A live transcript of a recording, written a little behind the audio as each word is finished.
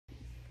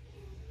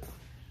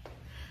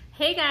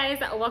Hey guys,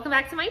 welcome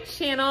back to my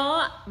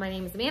channel. My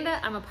name is Amanda.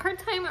 I'm a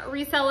part-time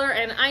reseller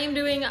and I am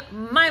doing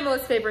my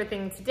most favorite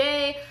thing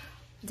today,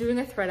 doing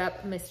a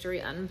ThredUp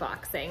mystery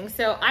unboxing.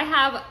 So I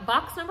have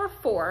box number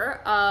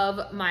 4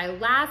 of my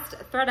last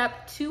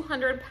ThredUp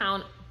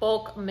 200-pound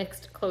bulk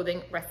mixed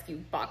clothing rescue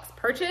box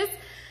purchase.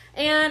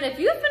 And if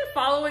you've been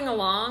following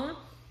along,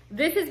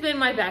 this has been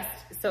my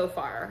best so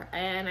far.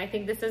 And I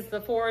think this is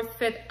the 4th,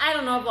 5th, I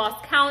don't know, I've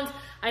lost count.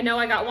 I know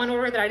I got one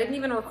order that I didn't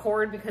even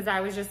record because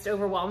I was just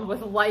overwhelmed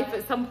with life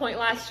at some point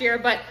last year,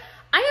 but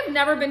I have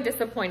never been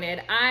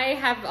disappointed. I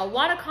have a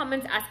lot of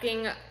comments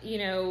asking, you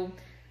know,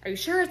 are you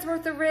sure it's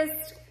worth the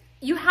risk?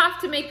 You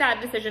have to make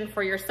that decision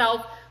for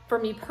yourself. For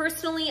me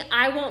personally,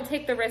 I won't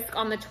take the risk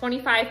on the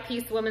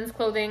 25-piece women's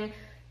clothing,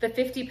 the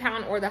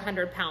 50-pound or the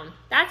 100-pound.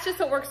 That's just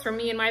what works for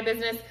me in my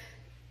business.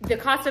 The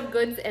cost of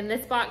goods in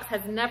this box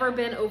has never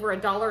been over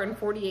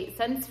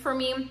 $1.48 for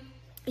me.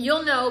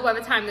 You'll know by the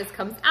time this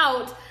comes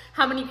out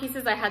how many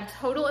pieces I had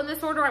total in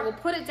this order. I will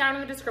put it down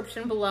in the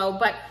description below,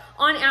 but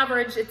on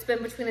average, it's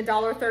been between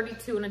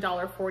 $1.32 and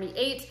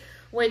 $1.48,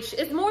 which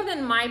is more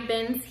than my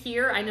bins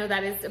here. I know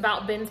that is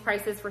about bins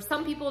prices for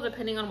some people,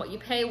 depending on what you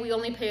pay. We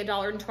only pay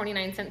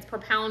 $1.29 per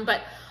pound,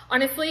 but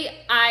honestly,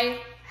 I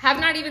have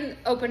not even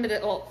opened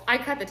it. Well, I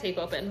cut the tape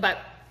open, but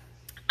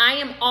I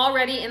am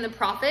already in the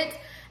profit.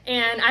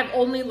 And I've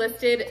only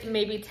listed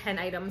maybe 10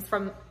 items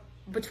from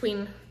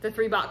between the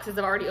 3 boxes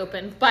I've already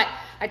opened, but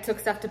I took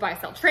stuff to buy,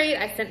 sell, trade.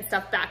 I sent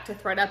stuff back to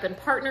ThredUp and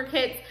partner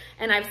kits,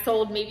 and I've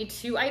sold maybe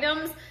 2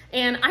 items,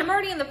 and I'm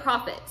already in the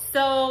profit.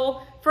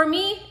 So for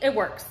me, it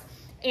works.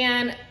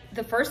 And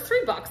the first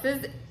 3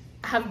 boxes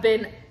have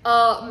been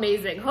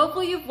amazing.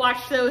 Hopefully you've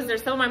watched those. They're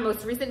some of my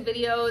most recent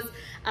videos.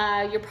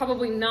 You're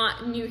probably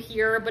not new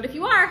here, but if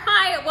you are,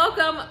 hi,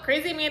 welcome.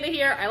 Crazy Amanda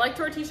here. I like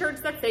to wear t-shirts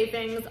that say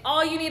things.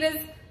 All you need is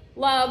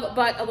love,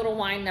 but a little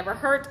wine never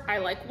hurt. I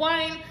like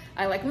wine,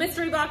 I like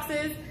mystery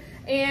boxes,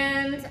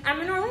 and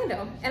I'm in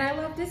Orlando, and I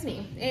love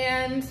Disney.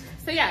 And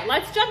so yeah,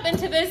 let's jump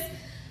into this.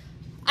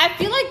 I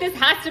feel like this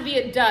has to be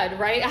a dud,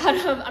 right?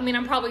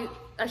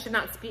 I should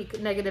not speak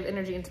negative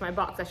energy into my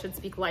box. I should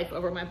speak life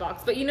over my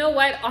box. But you know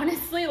what?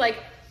 Honestly, like,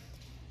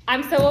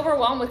 I'm so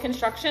overwhelmed with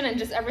construction and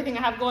just everything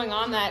I have going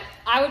on that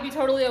I would be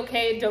totally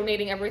okay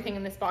donating everything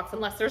in this box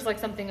unless there's like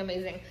something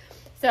amazing.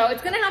 So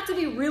it's gonna have to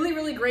be really,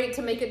 really great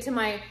to make it to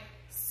my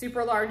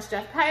super large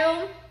death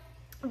pile.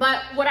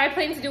 But what I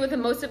plan to do with the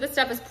most of this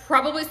stuff is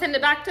probably send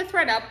it back to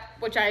ThredUp,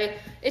 which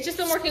it's just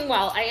been working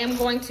well. I am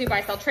going to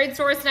buy, sell, trade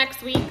stores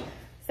next week.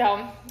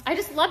 So I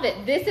just love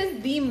it. This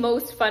is the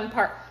most fun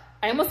part.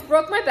 I almost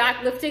broke my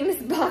back lifting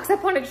this box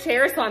up on a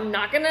chair, so I'm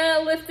not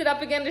gonna lift it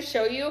up again to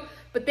show you,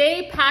 but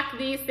they pack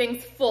these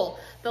things full.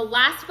 The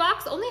last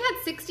box only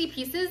had 60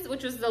 pieces,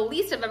 which was the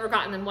least I've ever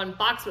gotten in one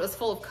box, but it was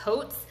full of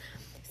coats.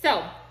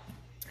 So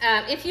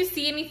if you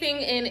see anything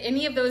in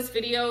any of those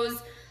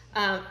videos,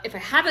 if I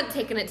haven't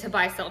taken it to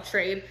buy, sell,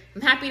 trade,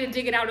 I'm happy to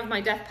dig it out of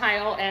my death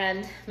pile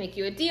and make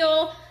you a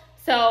deal.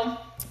 So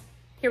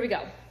here we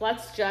go.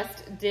 Let's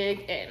just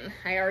dig in.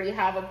 I already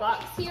have a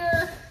box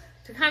here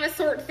to kind of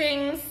sort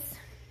things.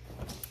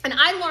 And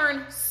I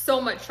learn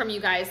so much from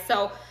you guys.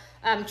 So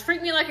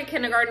treat me like a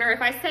kindergartner.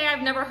 If I say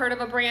I've never heard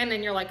of a brand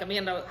and you're like,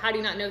 Amanda, how do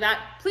you not know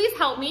that? Please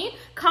help me.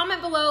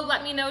 Comment below,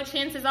 let me know.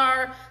 Chances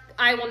are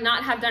I will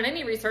not have done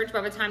any research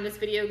by the time this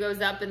video goes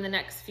up in the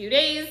next few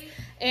days.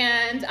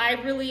 And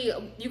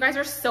you guys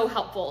are so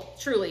helpful,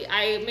 truly.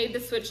 I made the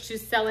switch to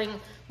selling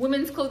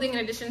women's clothing in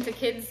addition to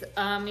kids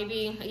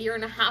maybe a year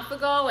and a half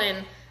ago,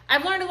 and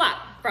I've learned a lot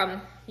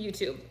from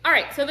YouTube. All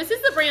right, so this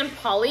is the brand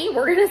Polly.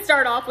 We're gonna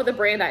start off with a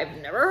brand I've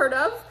never heard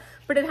of,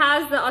 but it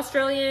has the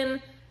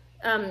Australian,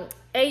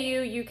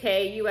 AU,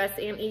 UK, US,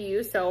 and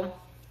EU, so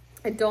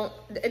it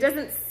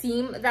doesn't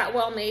seem that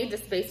well made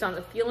just based on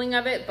the feeling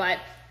of it, but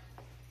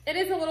it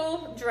is a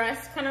little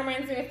dress, kind of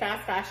reminds me of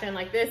fast fashion.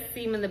 Like this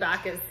seam in the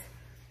back is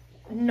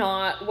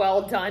not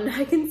well done.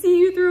 I can see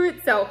you through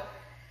it. So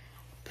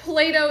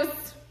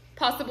Plato's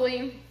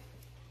possibly,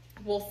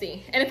 we'll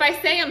see. And if I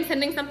say I'm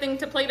sending something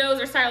to Plato's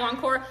or Style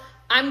Encore,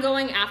 I'm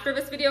going after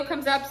this video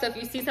comes up. So if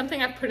you see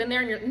something I've put in there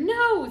and you're,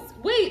 no,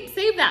 wait,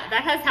 save that.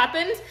 That has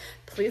happened.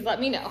 Please let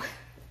me know.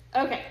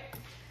 Okay.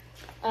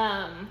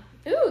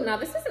 Ooh, now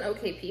this is an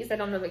okay piece. I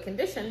don't know the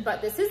condition,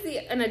 but this is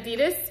an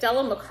Adidas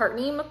Stella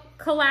McCartney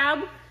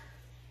collab.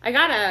 I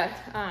got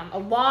a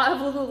lot of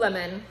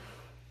Lululemon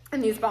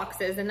in these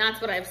boxes, and that's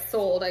what I've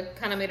sold. I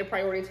kind of made a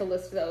priority to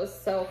list those.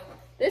 So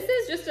this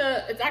is just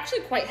it's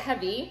actually quite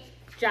heavy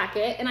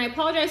jacket, and I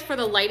apologize for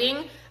the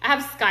lighting. I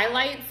have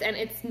skylights and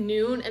it's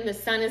noon and the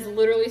sun is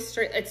literally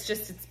straight.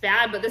 It's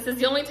bad, but this is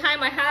the only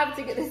time I have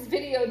to get this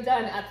video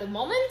done at the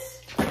moment.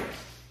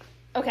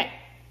 Okay.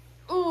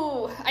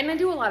 Ooh, I'm gonna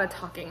do a lot of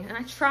talking, and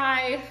I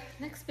try.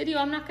 Next video,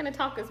 I'm not gonna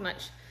talk as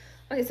much.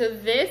 Okay, so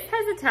this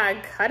has a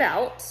tag cut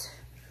out.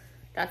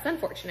 That's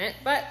unfortunate,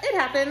 but it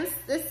happens.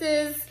 This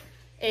is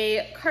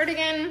a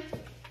cardigan,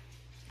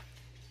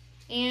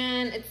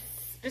 and it's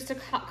just a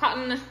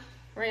cotton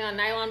rayon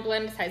nylon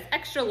blend, size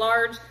extra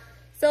large.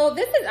 So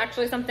this is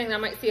actually something that I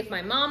might see if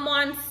my mom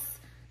wants.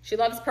 She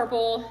loves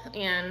purple,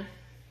 and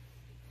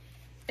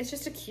It's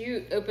just a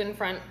cute open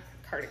front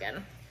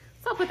cardigan.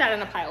 So I'll put that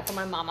in a pile for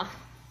my mama.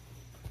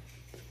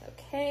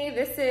 Okay,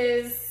 this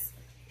is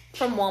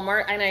from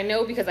Walmart, and I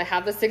know because I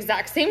have this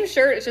exact same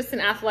shirt. It's just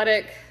an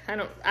athletic,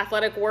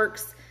 Athletic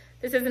Works.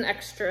 This is an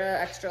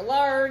extra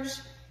large.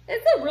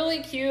 It's a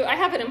really cute, I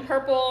have it in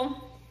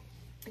purple,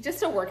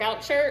 just a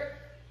workout shirt.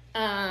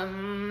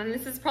 And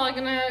this is probably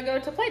gonna go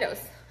to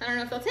Play-Dohs. I don't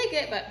know if they'll take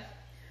it, but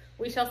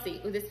we shall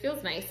see. Ooh, this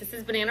feels nice. This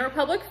is Banana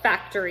Republic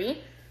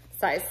Factory,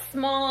 size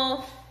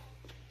small,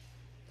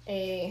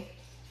 a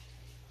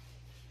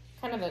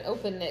kind of an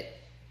open knit,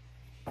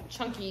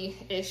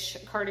 chunky-ish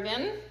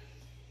cardigan.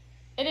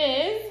 It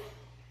is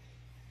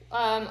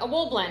a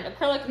wool blend,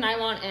 acrylic,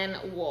 nylon,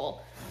 and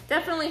wool.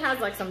 Definitely has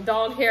like some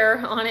dog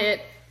hair on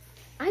it.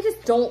 I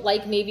just don't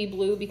like navy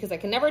blue because I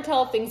can never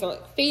tell if things are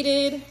like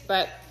faded,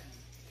 but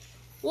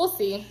we'll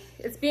see.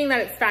 It's being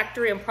that it's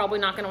factory, I'm probably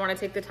not gonna wanna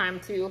take the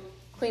time to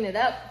clean it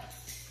up,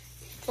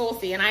 but we'll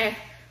see. And I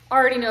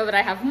already know that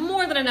I have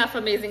more than enough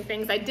amazing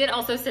things. I did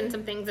also send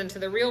some things into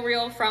the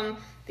Real from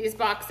these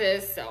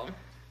boxes, so. All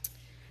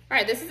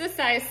right, this is a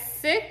size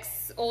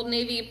 6 Old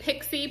Navy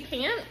Pixie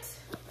pant.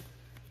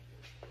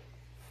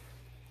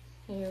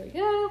 Here we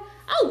go.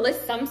 I'll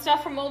list some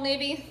stuff from Old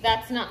Navy.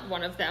 That's not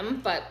one of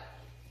them, but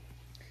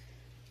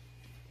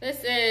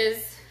this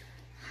is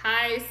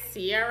High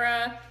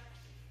Sierra.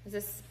 Is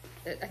this,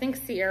 I think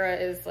Sierra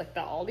is like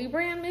the Aldi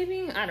brand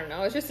maybe? I don't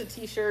know, it's just a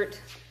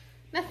t-shirt.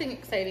 Nothing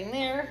exciting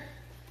there.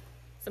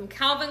 Some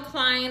Calvin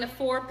Klein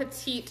 4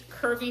 petite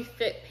curvy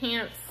fit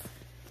pants.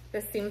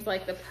 This seems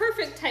like the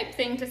perfect type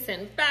thing to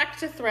send back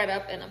to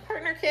ThredUp in a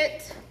partner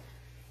kit.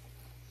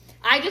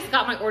 I just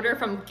got my order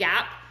from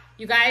Gap.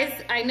 You guys,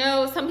 I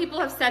know some people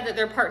have said that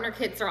their partner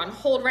kits are on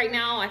hold right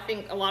now. I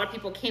think a lot of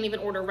people can't even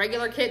order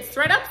regular kits.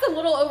 ThredUp's a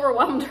little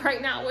overwhelmed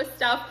right now with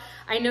stuff.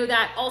 I know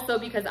that also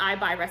because I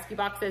buy rescue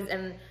boxes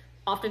and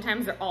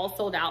oftentimes they're all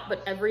sold out,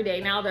 but every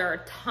day now there are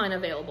a ton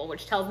available,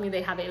 which tells me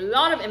they have a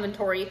lot of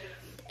inventory.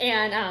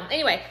 And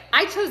anyway,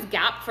 I chose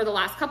Gap for the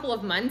last couple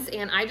of months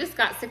and I just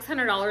got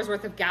 $600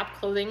 worth of Gap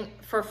clothing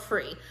for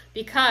free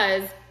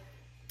because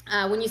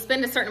when you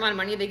spend a certain amount of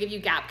money, they give you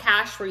Gap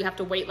cash where you have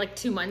to wait like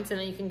 2 months and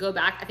then you can go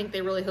back. I think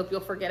they really hope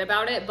you'll forget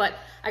about it, but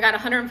I got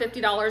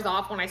 $150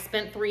 off when I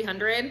spent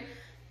 $300.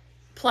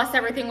 Plus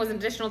everything was an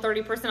additional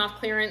 30% off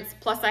clearance.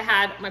 Plus I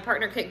had my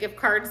partner kit gift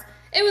cards.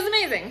 It was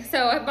amazing.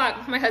 So I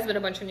bought my husband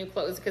a bunch of new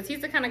clothes because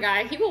he's the kind of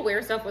guy, he will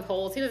wear stuff with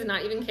holes. He does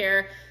not even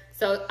care.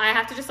 So I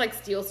have to just like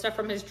steal stuff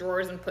from his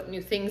drawers and put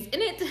new things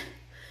in it.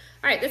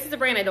 All right, this is a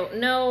brand I don't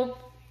know.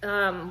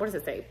 What does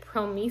it say?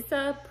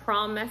 Promessa?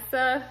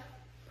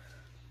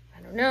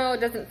 I don't know, it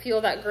doesn't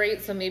feel that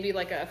great. So maybe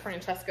like a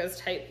Francesca's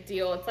type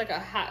deal. It's like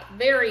a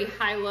very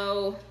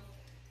high-low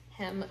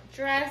hem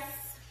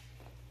dress.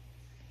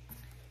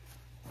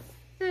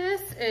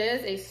 This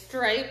is a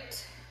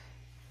striped,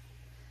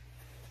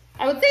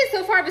 I would say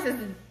so far this is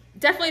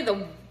definitely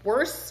the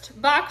worst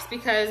box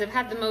because it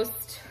had the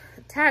most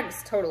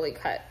tags totally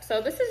cut.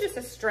 So this is just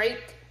a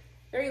striped,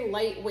 very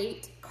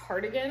lightweight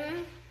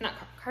cardigan. Not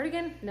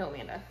cardigan? No,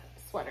 Amanda.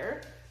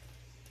 Sweater.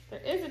 There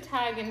is a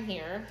tag in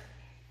here.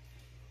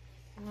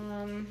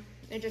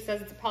 It just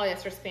says it's a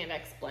polyester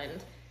spandex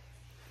blend.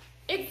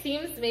 It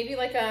seems maybe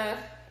like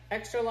a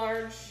extra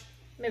large.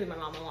 Maybe my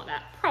mom will want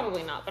that.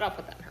 Probably not, but I'll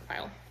put that in her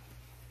pile.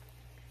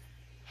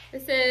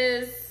 This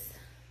is,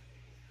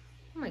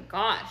 oh my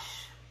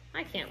gosh,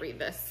 I can't read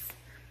this.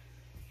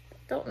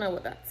 Don't know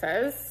what that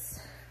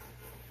says.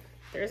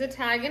 There's a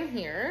tag in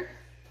here.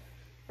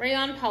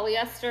 Rayon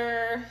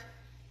polyester,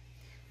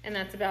 and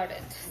that's about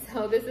it.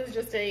 So this is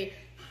just a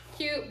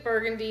cute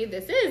burgundy.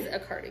 This is a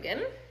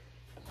cardigan.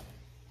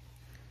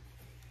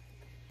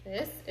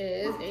 This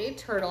is a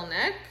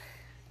turtleneck.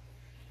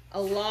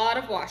 A lot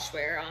of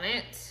washwear on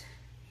it.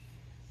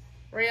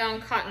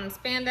 Rayon cotton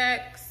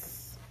spandex.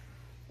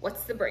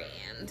 What's the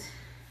brand?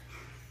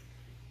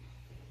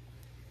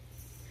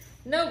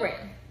 No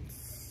brand.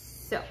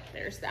 So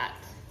there's that.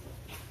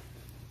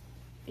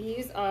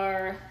 These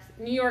are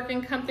New York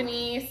 &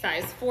 Company,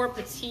 size 4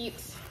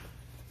 petite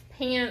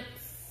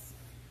pants.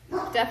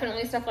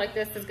 Definitely stuff like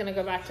this is gonna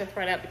go back to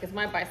ThredUp because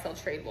my buy-sell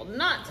trade will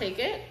not take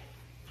it.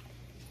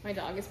 My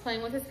dog is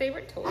playing with his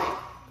favorite toy.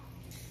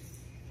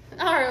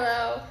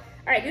 Arlo.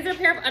 All right, these are a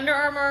pair of Under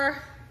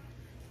Armour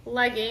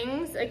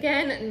leggings.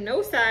 Again,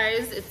 no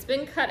size, it's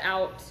been cut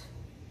out.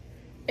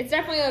 It's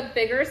definitely a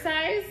bigger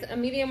size, a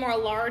medium or a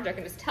large. I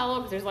can just tell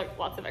because there's like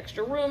lots of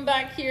extra room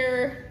back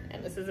here.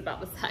 And this is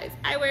about the size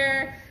I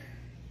wear.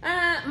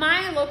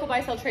 My local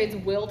buy-sell trades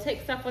will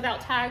take stuff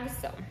without tags,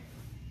 so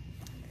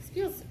this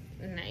feels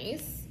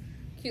nice.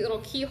 Cute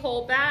little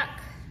keyhole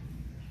back.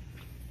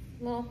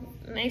 Well,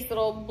 nice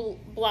little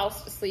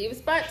blouse sleeves,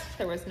 but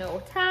there was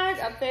no tag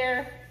up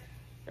there.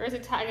 There is a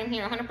tag in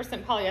here,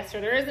 100% polyester.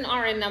 There is an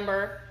RN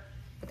number,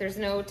 but there's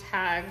no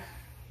tag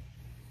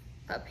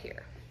up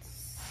here.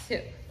 So,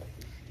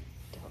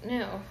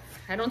 know.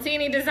 I don't see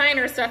any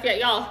designer stuff yet,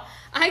 y'all.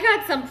 I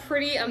got some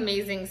pretty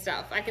amazing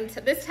stuff.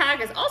 This tag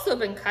has also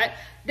been cut.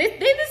 This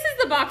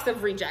is the box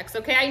of rejects,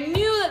 okay? I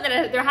knew that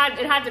it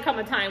had to come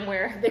a time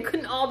where they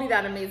couldn't all be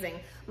that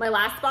amazing. My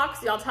last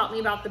box, y'all taught me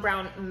about the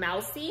brown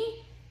mousy,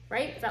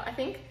 right? Is that, I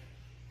think?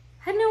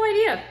 Had no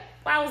idea.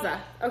 Wowza.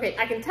 Okay,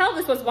 I can tell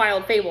this was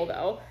Wild Fable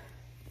though,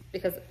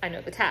 because I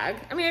know the tag.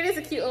 I mean, it is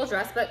a cute little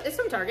dress, but it's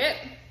from Target.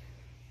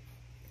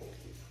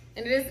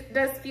 And it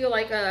does feel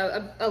like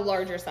a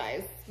larger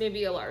size,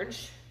 maybe a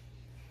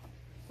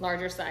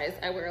larger size.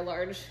 I wear a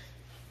large.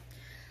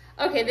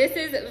 Okay, this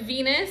is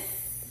Venus,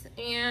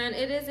 and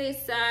it is a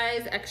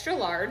size extra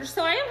large.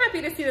 So I am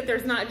happy to see that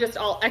there's not just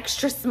all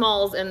extra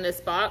smalls in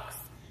this box.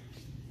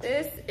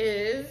 This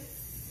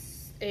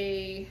is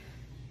a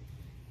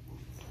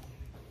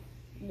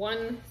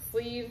one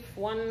sleeve,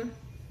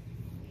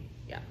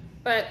 yeah,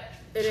 but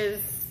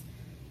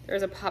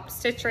there's a pop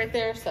stitch right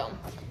there, so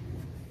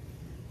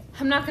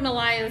I'm not gonna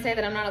lie and say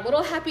that I'm not a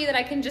little happy that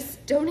I can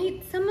just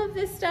donate some of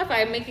this stuff.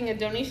 I'm making a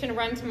donation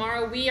run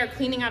tomorrow. We are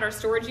cleaning out our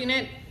storage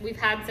unit. We've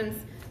had since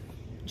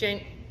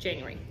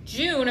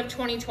June of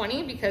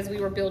 2020, because we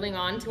were building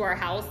on to our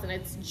house, and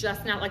it's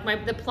just now,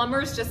 like the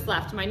plumbers just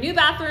left. My new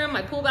bathroom,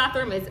 my pool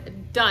bathroom is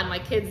done. My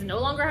kids no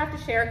longer have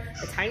to share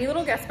a tiny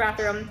little guest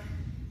bathroom.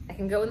 I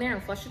can go in there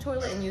and flush the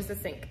toilet and use the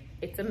sink.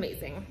 It's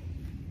amazing.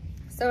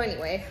 So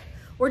anyway,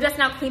 we're just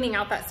now cleaning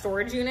out that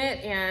storage unit,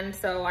 and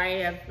so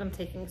I'm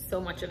taking so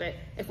much of it.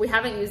 If we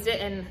haven't used it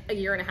in a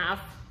year and a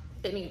half,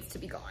 it needs to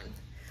be gone.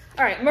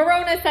 All right,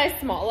 Merona size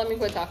small. Let me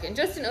quit talking.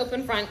 Just an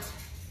open front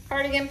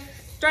cardigan.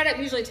 ThredUp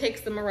usually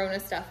takes the Merona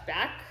stuff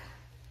back,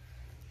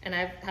 and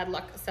I've had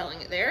luck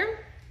selling it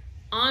there.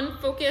 On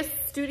Focus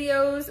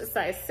Studios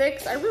size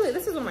 6.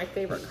 This is one of my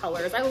favorite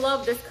colors. I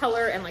love this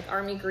color and like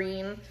army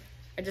green.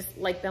 I just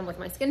like them with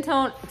my skin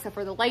tone, except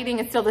for the lighting.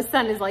 It's still, the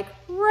sun is like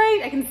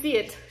I can see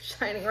it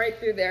shining right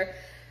through there.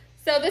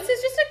 So this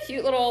is just a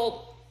cute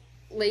little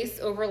lace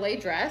overlay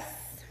dress.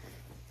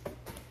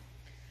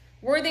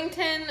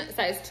 Worthington,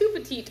 size 2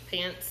 petite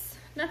pants.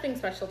 Nothing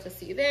special to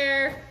see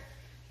there.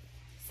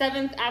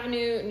 7th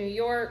Avenue, New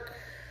York.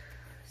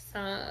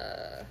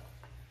 A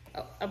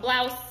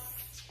blouse.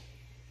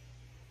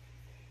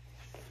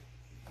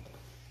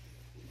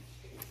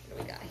 What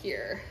do we got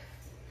here?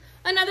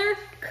 Another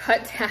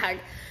cut tag.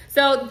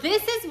 So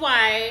this is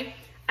why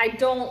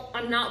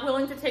I'm not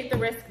willing to take the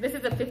risk. This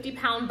is a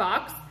 50-pound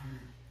box.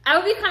 I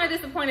would be kind of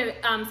disappointed.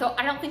 So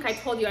I don't think I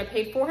told you, I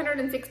paid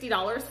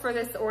 $460 for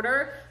this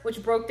order,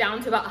 which broke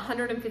down to about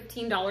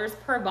 $115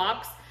 per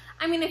box.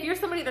 I mean, if you're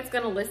somebody that's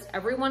gonna list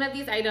every one of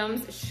these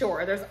items,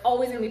 sure, there's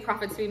always gonna be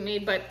profits to be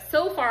made, but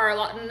so far,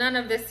 none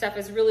of this stuff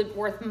is really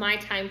worth my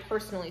time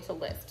personally to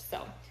list,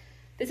 so.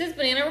 This is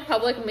Banana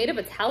Republic, made of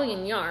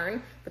Italian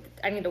yarn, but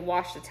I need to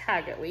wash the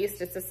tag at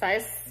least. It's a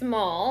size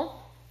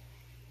small.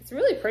 It's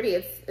really pretty.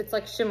 It's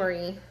like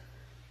shimmery.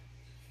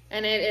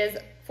 And it is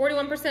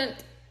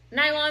 41%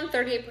 nylon,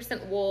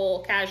 38%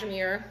 wool,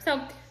 cashmere.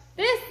 So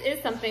this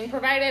is something,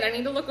 provided I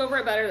need to look over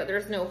it better, that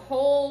there's no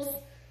holes.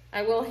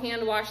 I will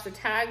hand wash the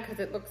tag because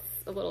it looks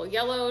a little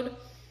yellowed,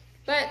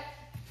 but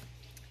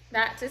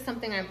that is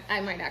something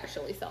I might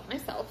actually sell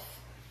myself.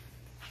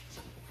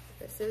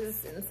 This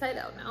is inside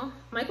out now.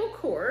 Michael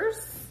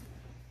Kors.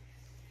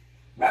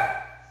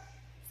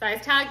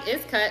 Size tag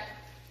is cut.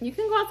 You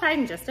can go outside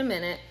in just a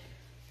minute.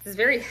 This is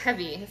very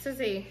heavy. This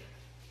is a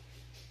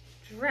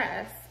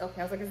dress.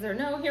 Okay, I was like, is there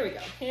no? Here we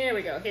go. Here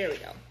we go. Here we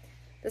go.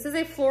 This is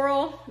a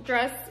floral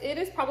dress. It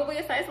is probably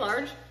a size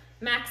large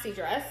maxi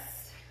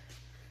dress.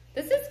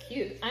 This is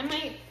cute. I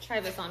might try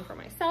this on for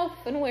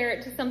myself and wear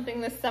it to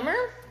something this summer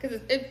because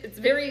it's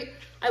very,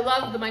 I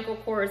love the Michael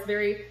Kors,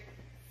 very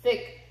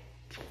thick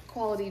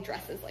quality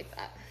dresses like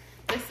that.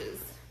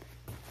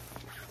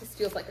 This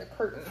feels like a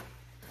curtain.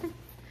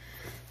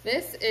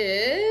 This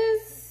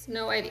is,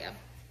 no idea.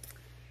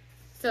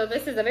 So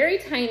this is a very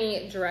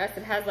tiny dress.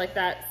 It has like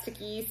that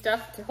sticky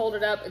stuff to hold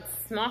it up.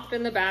 It's smocked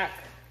in the back.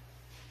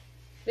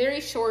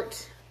 Very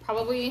short,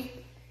 probably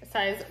a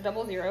size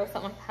 00,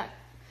 something like that.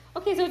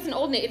 Okay, so it's an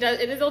Old Navy.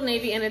 It is Old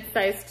Navy and it's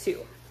size 2.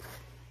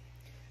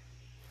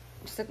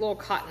 Just a little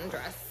cotton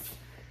dress.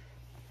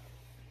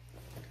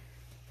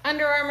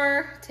 Under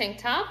Armour tank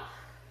top.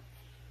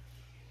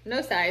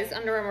 No size.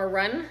 Under Armour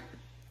Run.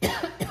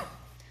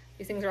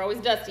 These things are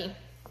always dusty.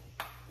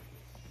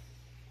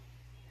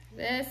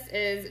 This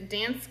is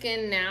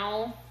Danskin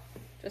Now.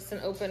 Just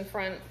an open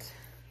front.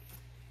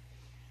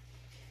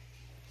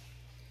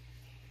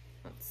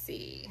 Let's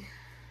see.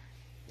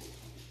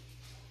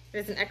 It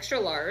is an extra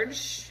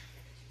large.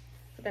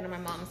 Put that in my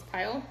mom's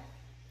pile.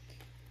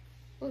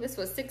 Oh, this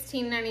was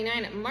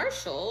 $16.99 at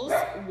Marshall's.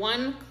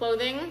 One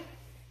clothing.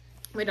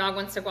 My dog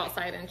wants to go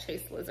outside and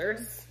chase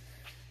lizards.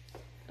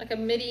 Like a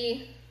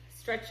midi,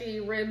 stretchy,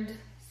 ribbed,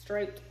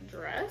 striped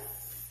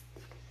dress.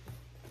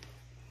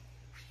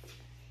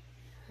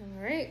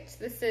 All right,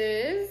 this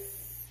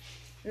is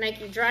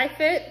Nike Dry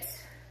Fit.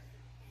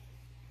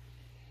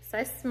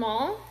 Size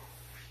small.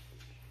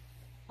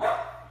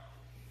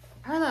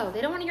 Arlo,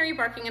 they don't want to hear you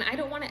barking and I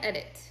don't want to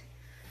edit.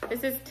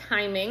 This is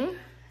Timing,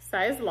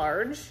 size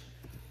large.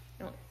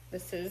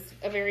 This is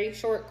a very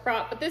short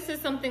crop, but this is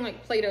something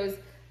like Plato's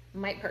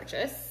might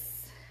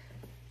purchase.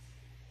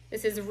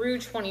 This is Rue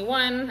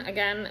 21.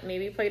 Again,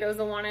 maybe Plato's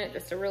will want it.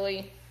 Just a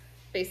really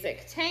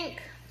basic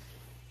tank.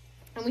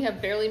 And we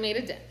have barely made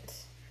a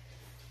dent.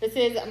 This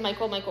is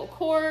Michael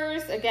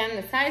Kors. Again,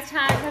 the size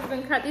tag has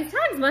been cut. These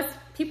tags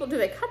people, do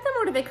they cut them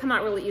or do they come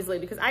out really easily?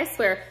 Because I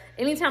swear,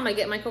 anytime I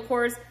get Michael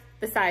Kors,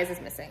 the size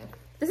is missing.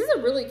 This is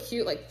a really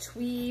cute, like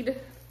tweed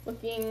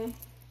looking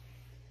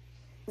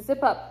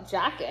zip up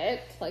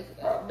jacket, like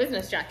a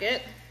business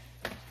jacket.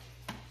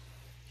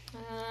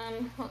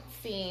 Let's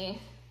see.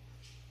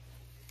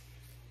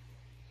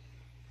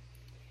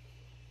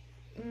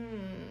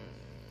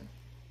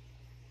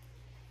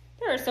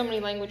 There are so many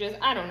languages,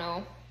 I don't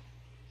know.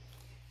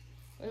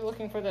 We're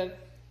looking for the,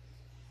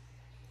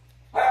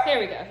 here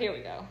we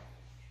go.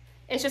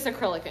 It's just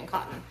acrylic and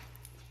cotton.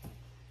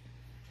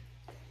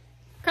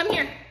 Come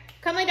here,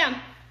 come lay down.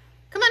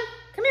 Come on,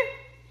 come here.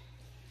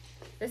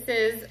 This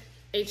is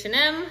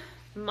H&M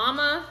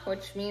Mama,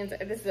 which means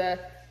this is a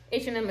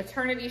H&M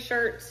maternity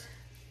shirt.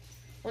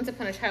 Once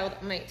Upon a Child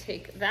might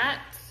take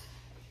that.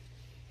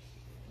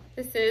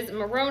 This is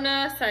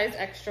Morona, size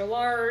extra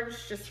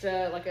large, just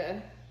like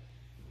a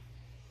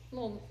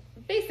little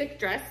basic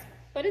dress,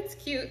 but it's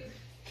cute.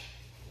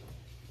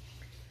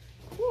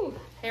 Ooh,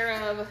 pair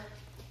of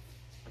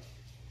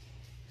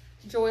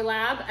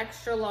JoyLab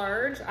extra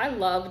large. I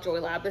love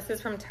JoyLab. This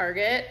is from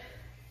Target.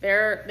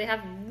 They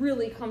have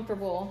really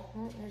comfortable,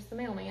 oh, there's the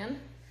mailman.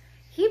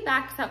 He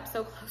backs up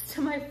so close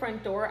to my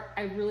front door.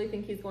 I really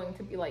think he's going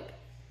to be like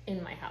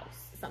in my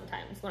house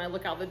sometimes when I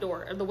look out the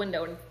door or the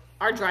window, and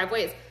our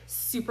driveway is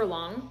super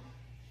long.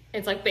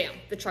 It's like, bam,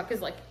 the truck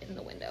is like in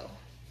the window.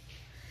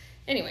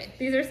 Anyway,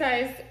 these are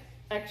size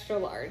extra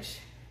large.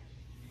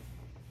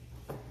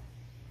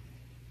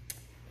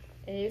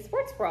 A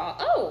sports bra.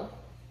 Oh,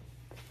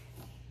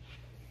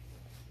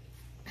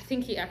 I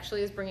think he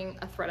actually is bringing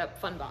a ThredUp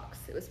fun box.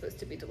 It was supposed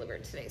to be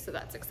delivered today, so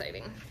that's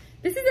exciting.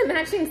 This is a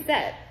matching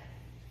set,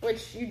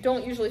 which you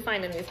don't usually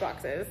find in these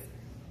boxes.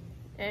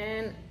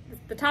 And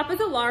the top is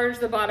a large,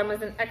 the bottom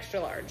is an extra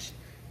large.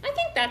 I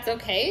think that's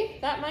okay.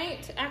 That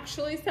might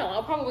actually sell.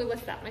 I'll probably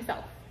list that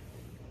myself.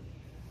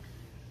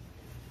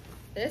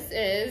 This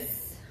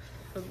is,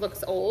 it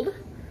looks old,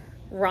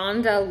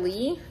 Rhonda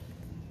Lee.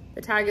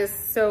 The tag is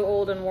so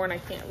old and worn I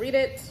can't read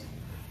it.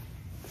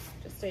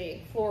 Just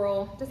a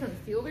floral, doesn't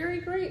feel very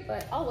great,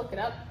 but I'll look it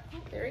up.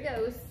 Oh, there he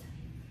goes.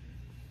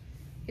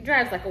 He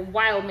drives like a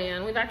wild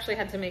man. We've actually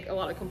had to make a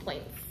lot of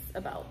complaints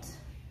about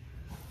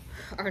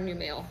our new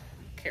mail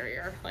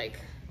carrier, like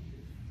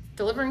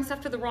delivering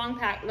stuff to the wrong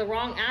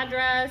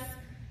address.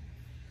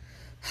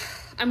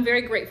 I'm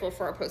very grateful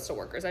for our postal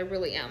workers, I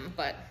really am,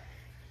 but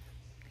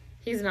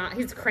he's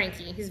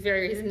cranky.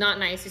 He's not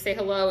nice. You say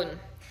hello and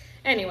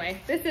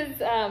anyway, this is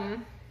a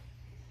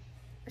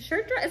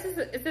shirt dress.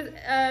 This is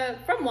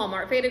from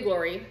Walmart, Faded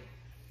Glory,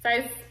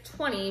 size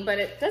 20, but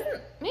it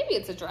doesn't, maybe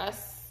it's a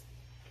dress.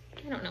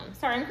 I don't know.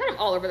 Sorry, I'm kind of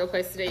all over the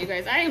place today, you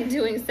guys. I am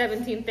doing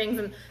 17 things,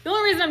 and the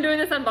only reason I'm doing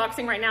this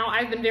unboxing right now,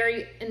 I've been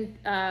very,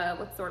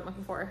 what's the word I'm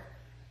looking for?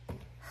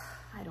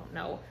 I don't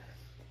know.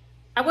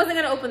 I wasn't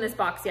gonna open this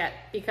box yet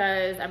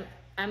because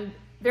I'm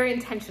very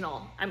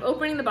intentional. I'm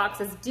opening the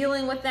boxes,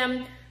 dealing with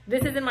them.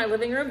 This is in my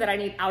living room that I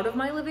need out of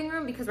my living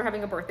room because we're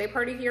having a birthday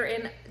party here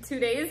in 2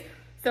 days.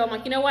 So I'm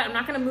like, you know what? I'm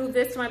not gonna move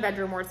this to my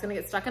bedroom where it's gonna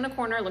get stuck in a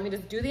corner. Let me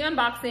just do the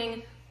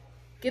unboxing,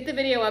 get the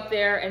video up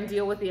there, and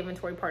deal with the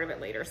inventory part of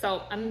it later.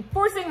 So I'm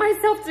forcing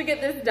myself to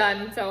get this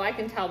done so I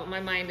can tell that my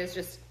mind is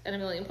just in a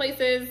million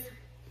places.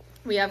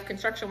 We have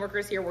construction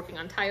workers here working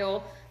on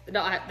tile. The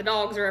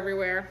dogs are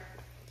everywhere.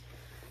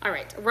 All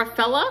right,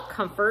 Raffaella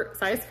Comfort,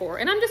 size 4.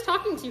 And I'm just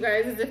talking to you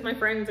guys as if my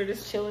friends are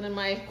just chilling in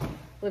my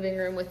living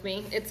room with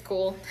me. It's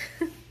cool.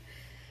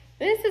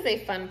 This is a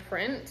fun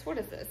print. What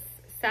is this?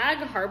 Sag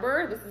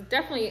Harbor. This is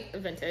definitely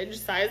vintage,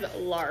 size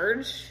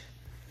large.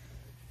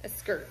 A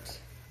skirt.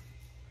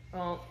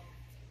 Well,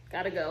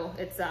 gotta go.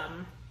 It's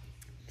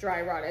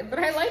dry rotted, but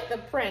I like the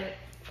print.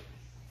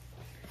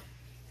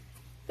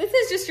 This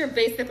is just your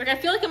basic, like I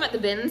feel like I'm at the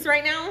bins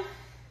right now.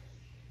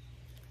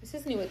 This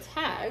is new with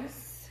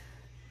tags.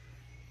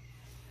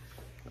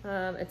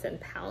 It's in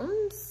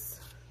pounds.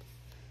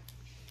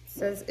 It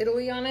says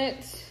Italy on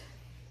it.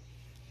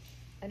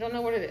 I don't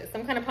know what it is.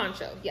 Some kind of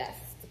poncho. Yes,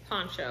 it's a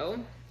poncho.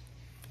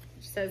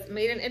 It says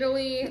made in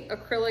Italy,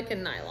 acrylic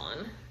and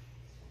nylon.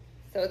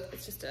 So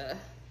it's just a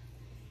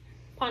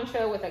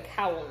poncho with a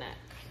cowl neck.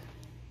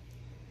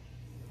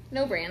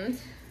 No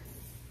brand.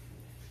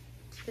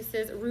 This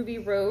is Ruby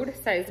Road,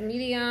 size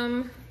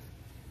medium.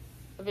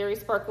 A very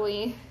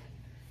sparkly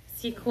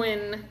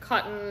sequin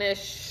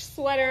cottonish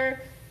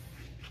sweater.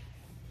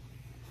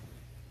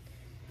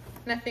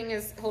 Nothing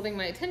is holding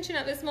my attention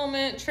at this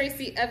moment.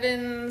 Tracy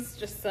Evans,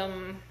 just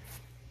some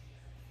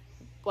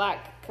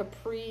black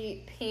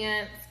capri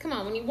pants. Come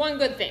on, we need one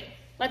good thing.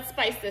 Let's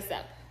spice this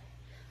up.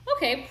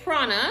 Okay,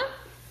 Prana,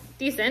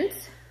 decent.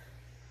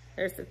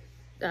 There's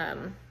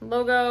the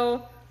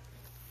logo.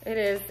 It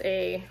is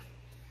a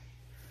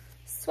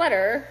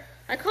sweater.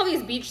 I call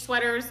these beach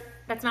sweaters.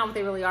 That's not what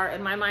they really are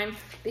in my mind,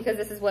 because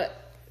this is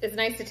what is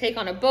nice to take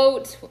on a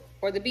boat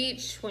or the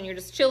beach when you're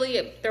just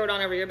chilly. Throw it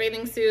on over your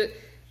bathing suit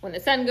when the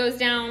sun goes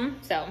down.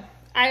 So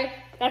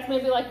that's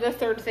maybe like the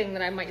third thing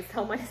that I might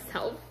sell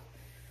myself.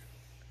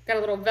 Got a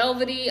little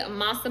velvety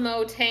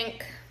Massimo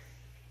tank.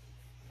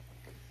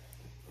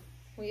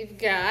 We've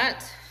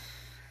got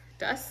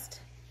Dust.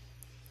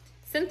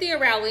 Cynthia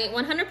Rowley,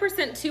 100%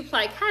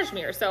 2-ply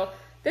cashmere. So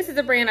this is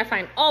a brand I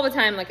find all the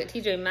time, like at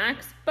TJ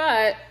Maxx,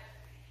 but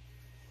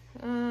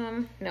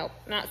nope,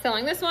 not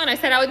selling this one. I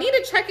said I would need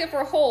to check it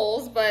for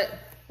holes, but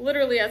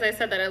literally as I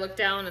said that, I looked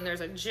down and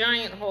there's a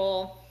giant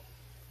hole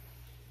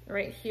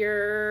right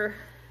here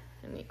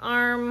in the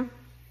arm.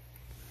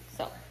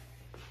 So,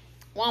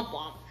 womp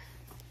womp.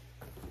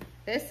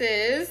 This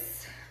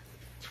is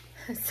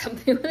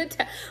something with a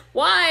tag.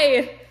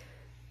 Why?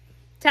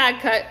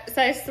 Tag cut,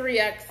 size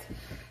 3X.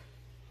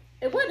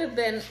 It would have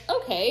been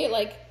okay,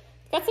 like,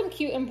 got some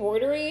cute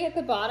embroidery at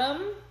the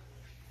bottom,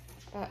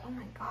 but oh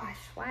my gosh,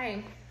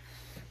 why?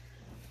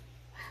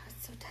 Wow,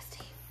 it's so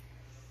dusty.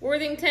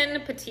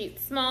 Worthington, petite,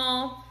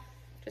 small,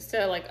 just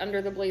to like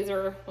under the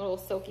blazer, little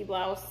silky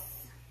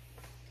blouse.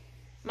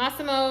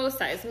 Massimo,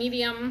 size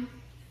medium.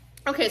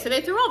 Okay, so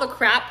they threw all the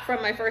crap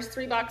from my first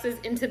 3 boxes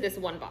into this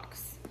one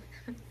box.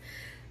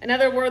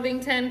 Another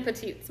Worthington,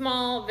 petite,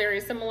 small,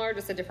 very similar,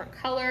 just a different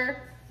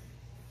color.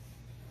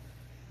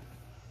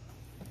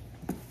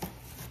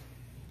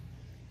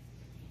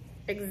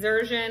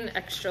 Exertion,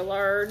 extra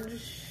large.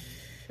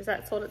 Is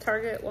that sold at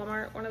Target,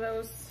 Walmart, one of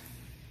those?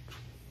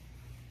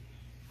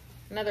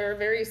 Another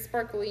very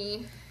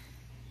sparkly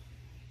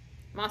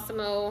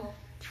Massimo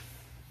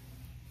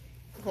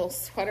little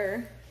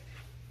sweater.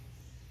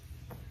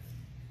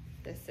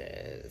 This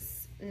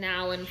is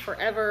Now and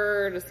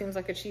Forever. Just seems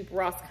like a cheap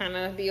Ross kind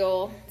of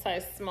deal.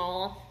 Size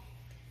small.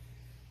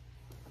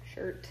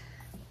 Shirt.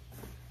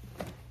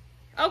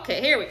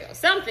 Okay, here we go.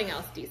 Something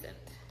else decent.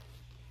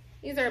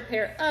 These are a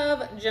pair of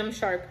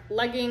Gymshark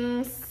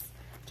leggings.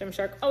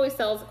 Gymshark always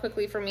sells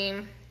quickly for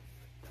me.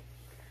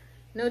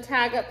 No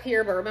tag up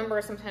here, but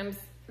remember sometimes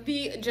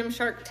the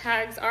Gymshark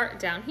tags are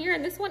down here,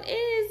 and this one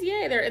is,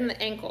 yay, they're in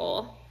the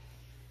ankle.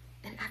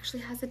 And it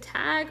actually has a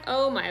tag.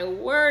 Oh my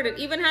word, it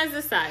even has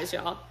the size,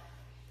 y'all.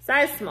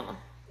 Size small.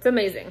 It's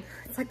amazing.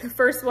 It's like the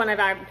first one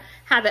I've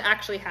had that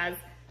actually has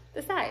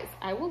the size.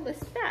 I will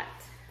list that.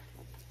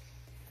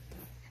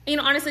 You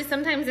know, honestly,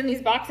 sometimes in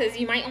these boxes,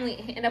 you might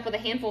only end up with a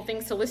handful of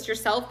things to list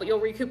yourself, but you'll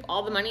recoup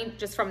all the money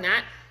just from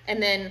that.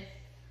 And then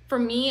for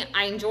me,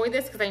 I enjoy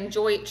this because I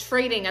enjoy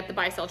trading at the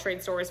buy, sell,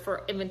 trade stores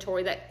for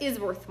inventory that is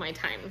worth my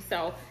time.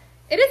 So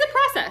it is a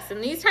process,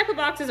 and these type of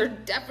boxes are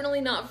definitely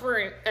not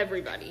for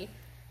everybody.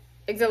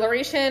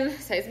 Exhilaration,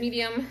 size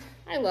medium.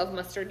 I love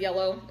mustard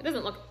yellow. It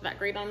doesn't look that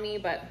great on me,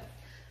 but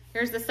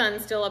here's the sun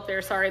still up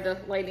there. Sorry, the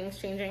lighting's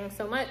changing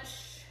so much.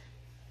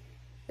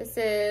 This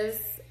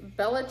is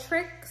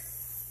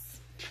Bellatrix,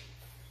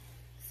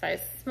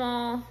 size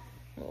small,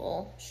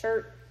 little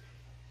shirt.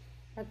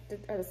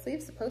 Are the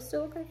sleeves supposed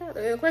to look like that?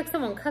 They look like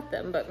someone cut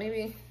them, but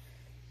maybe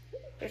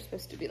they're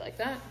supposed to be like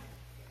that.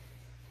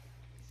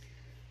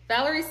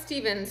 Valerie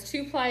Stevens,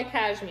 2-ply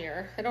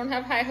cashmere. I don't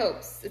have high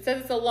hopes. It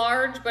says it's a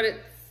large, but it's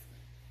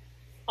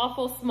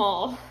awful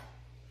small.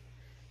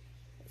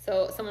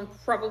 So someone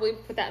probably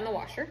put that in the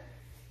washer.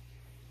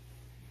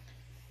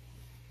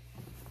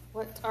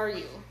 What are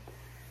you?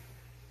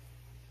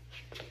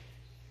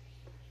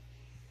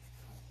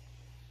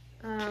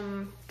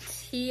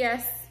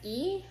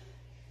 TSE.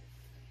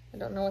 I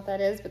don't know what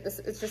that is, but this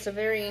it's just a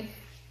very,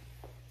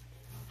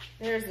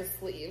 there's the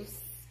sleeves.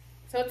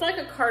 So it's like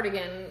a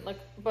cardigan, like,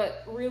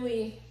 but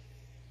really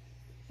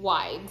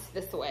wide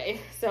this way.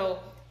 So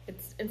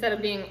it's, instead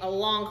of being a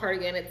long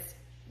cardigan, it's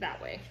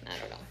that way. I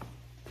don't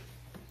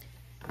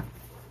know.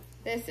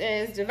 This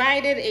is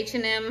Divided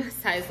H&M,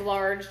 size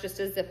large, just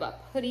a zip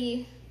up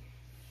hoodie.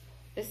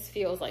 This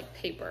feels like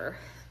paper.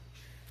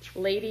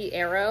 Lady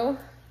Arrow,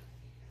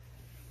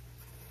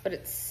 but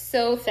it's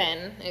so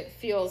thin. It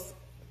feels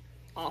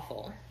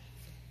awful.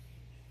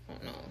 I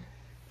don't know.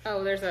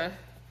 Oh, there's a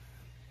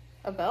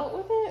belt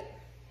with it?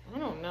 I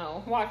don't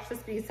know. Watch this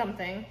be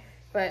something,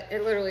 but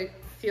it literally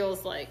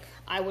feels like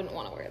I wouldn't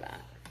want to wear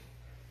that.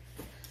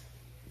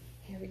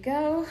 Here we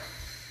go.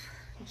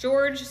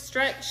 George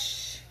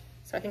Stretch.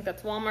 So I think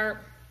that's Walmart.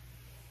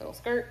 Little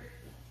skirt.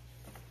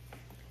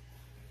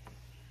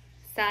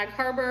 Sag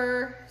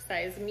Harbor,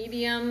 size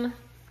medium.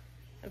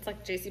 That's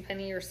like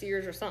JCPenney or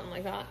Sears or something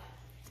like that.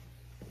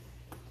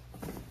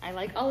 I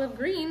like olive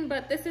green,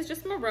 but this is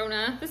just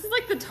Marona. This is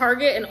like the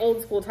Target and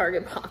old school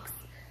Target box.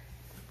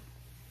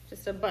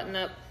 Just a button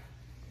up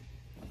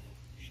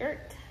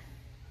shirt.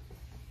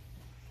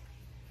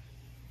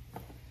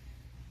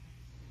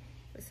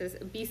 This is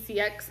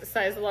BCX,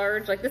 size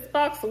large. Like this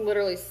box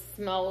literally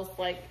smells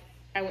like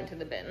I went to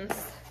the bins.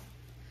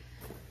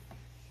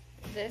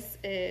 This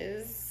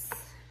is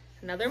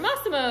another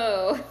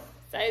Massimo,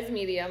 size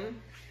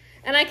medium.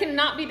 And I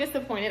cannot be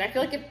disappointed. I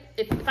feel like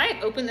if I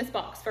had opened this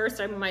box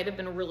first, I might have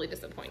been really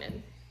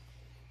disappointed.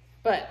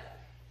 But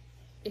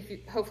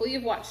hopefully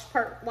you've watched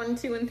part 1,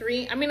 2, and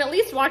 3. I mean, at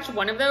least watch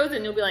one of those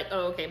and you'll be like,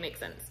 oh, okay, makes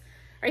sense.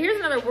 All right, here's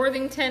another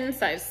Worthington,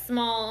 size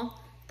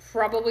small,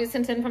 probably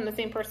sent in from the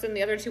same person.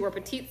 The other two were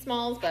petite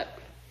smalls, but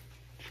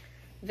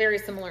very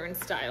similar in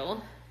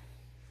style.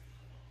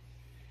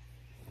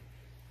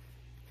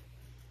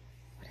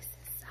 What is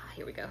this? Ah,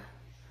 here we go.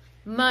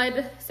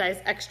 Mud,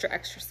 size extra,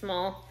 extra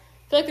small.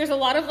 I feel like there's a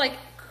lot of like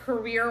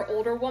career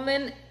older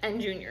woman and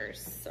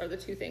juniors are the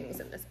two things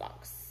in this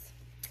box.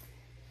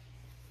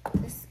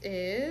 This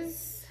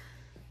is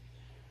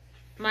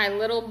My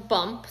Little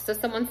Bump. So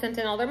someone sent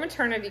in all their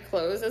maternity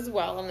clothes as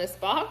well in this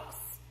box.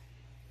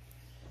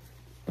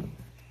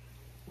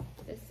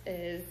 This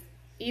is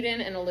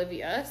Eden and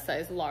Olivia,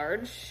 size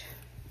large.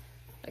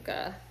 Like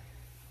a,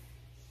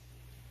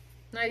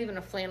 not even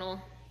a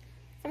flannel,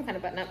 some kind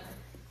of button up.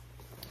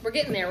 We're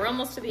getting there, we're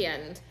almost to the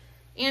end.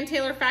 Ann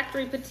Taylor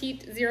Factory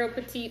Petite, Zero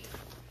Petite,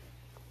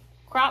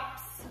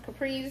 crops,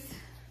 capris.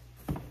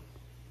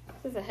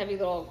 This is a heavy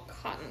little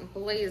cotton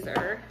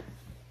blazer.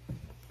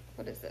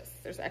 What is this?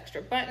 There's an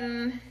extra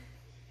button.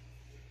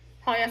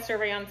 Polyester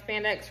rayon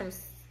spandex from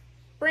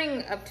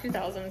spring of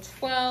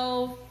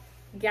 2012.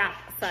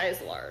 Gap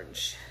size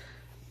large.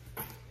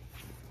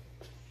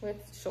 With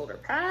shoulder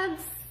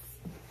pads.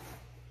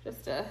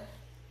 Just a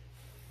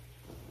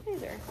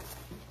blazer.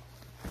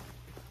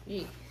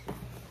 Yeet.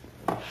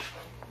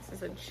 This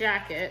is a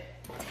jacket.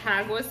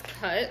 Tag was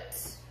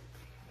cut.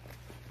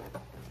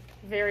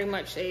 Very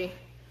much a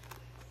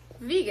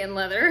vegan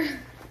leather.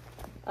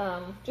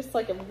 Just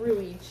like a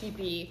really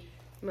cheapy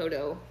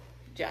moto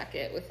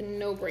jacket with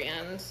no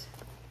brand,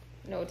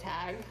 no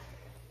tag.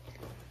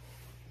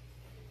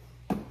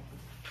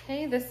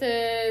 Okay, this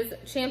is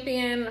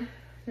Champion,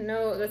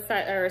 no, the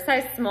size, or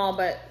size small,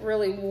 but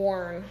really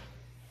worn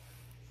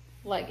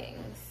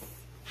leggings.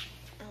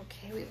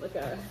 Okay, we look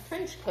at a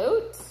trench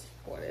coat.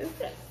 What is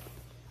this?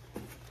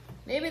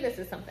 Maybe this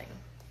is something.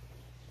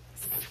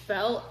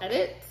 Spell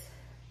Edit.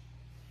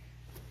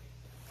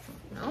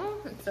 No,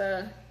 it's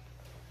a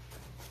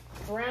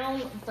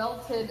brown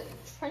belted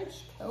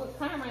trench coat.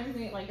 Kind of reminds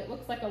me, like, it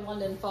looks like a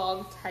London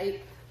Fog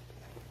type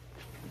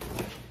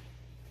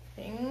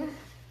thing.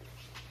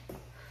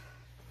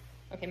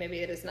 Okay, maybe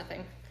it is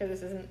nothing,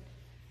 because this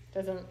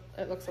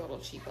it looks a little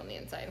cheap on the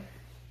inside.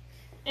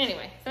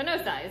 Anyway, so no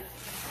size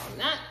on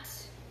that.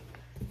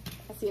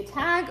 I see a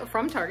tag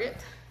from Target.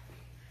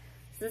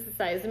 So this is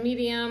size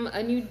medium,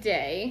 A New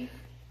Day.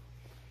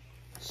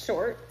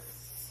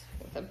 Shorts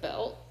with a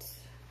belt.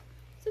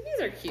 So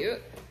these are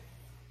cute.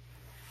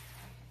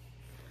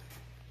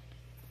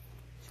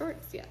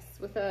 Shorts, yes,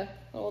 with a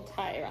little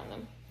tie around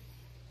them.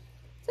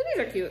 So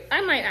these are cute.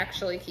 I might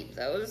actually keep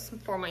those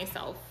for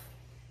myself.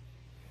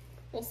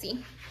 We'll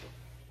see.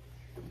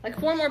 Like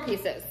 4 more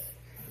pieces.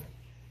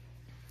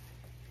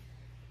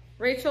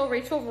 Rachel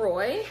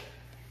Roy.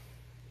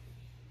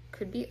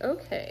 Could be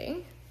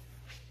okay.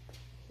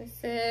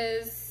 This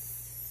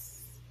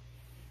is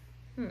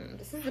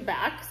the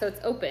back, so it's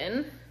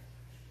open.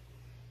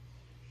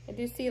 I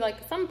do see like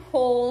some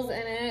pulls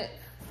in it.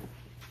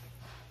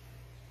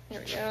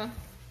 Here we go.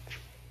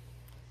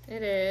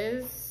 It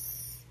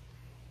is,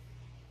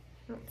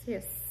 I don't see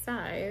a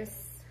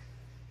size.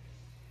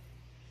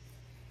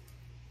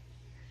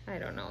 I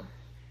don't know.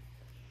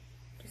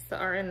 Just the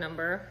RN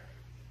number.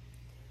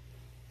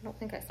 I don't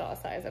think I saw a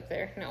size up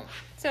there, no.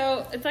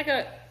 So it's like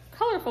a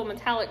colorful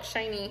metallic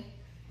shiny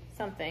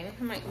something.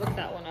 I might look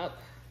that one up.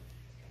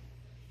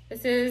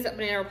 This is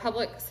Banana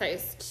Republic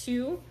size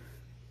 2.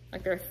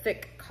 Like they're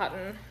thick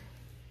cotton.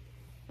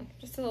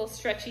 Just a little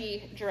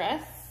stretchy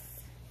dress.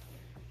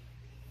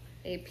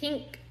 A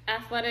pink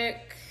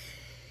athletic.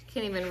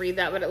 Can't even read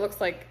that, but it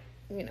looks like,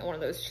 you know, one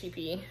of those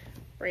cheapy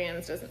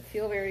brands. Doesn't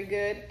feel very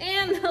good.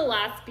 And the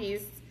last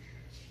piece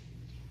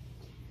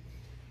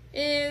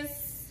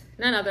is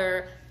none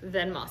other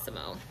than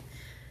Massimo.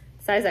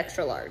 Size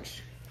extra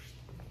large.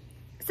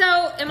 So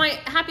am I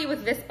happy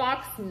with this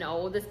box?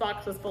 No, this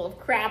box was full of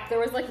crap. There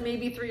was like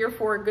maybe 3 or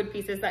 4 good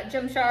pieces. That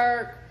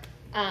Gymshark.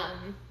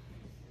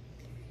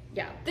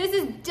 Yeah, this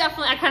is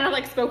definitely, I kind of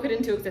like spoke it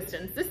into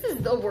existence. This is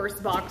the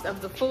worst box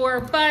of the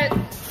 4, but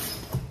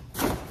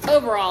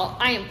overall,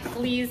 I am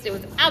pleased. It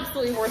was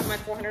absolutely worth my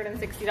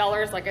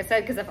 $460, like I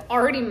said, because I've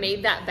already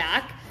made that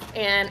back,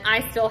 and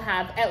I still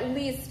have at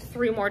least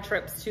 3 more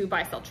trips to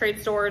buy, sell, trade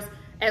stores,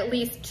 at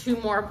least 2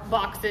 more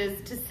boxes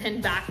to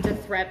send back to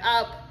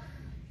ThredUp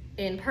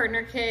in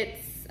partner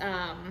kits.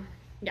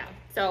 Yeah,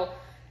 so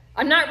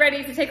I'm not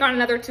ready to take on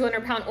another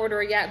 200-pound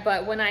order yet,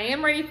 but when I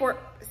am ready for,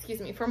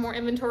 for more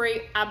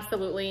inventory,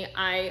 absolutely.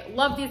 I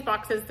love these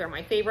boxes. They're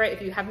my favorite.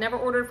 If you have never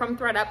ordered from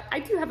ThredUp, I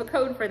do have a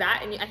code for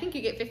that, and I think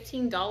you get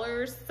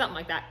 $15, something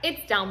like that.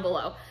 It's down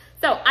below.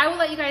 So I will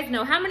let you guys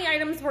know how many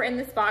items were in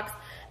this box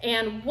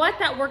and what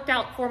that worked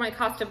out for my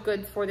cost of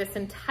goods for this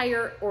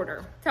entire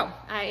order. So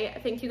I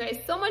thank you guys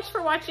so much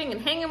for watching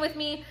and hanging with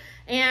me,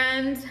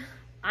 and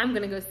I'm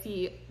gonna go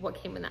see what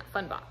came in that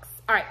fun box.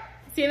 All right,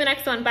 see you in the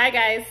next one. Bye,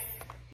 guys.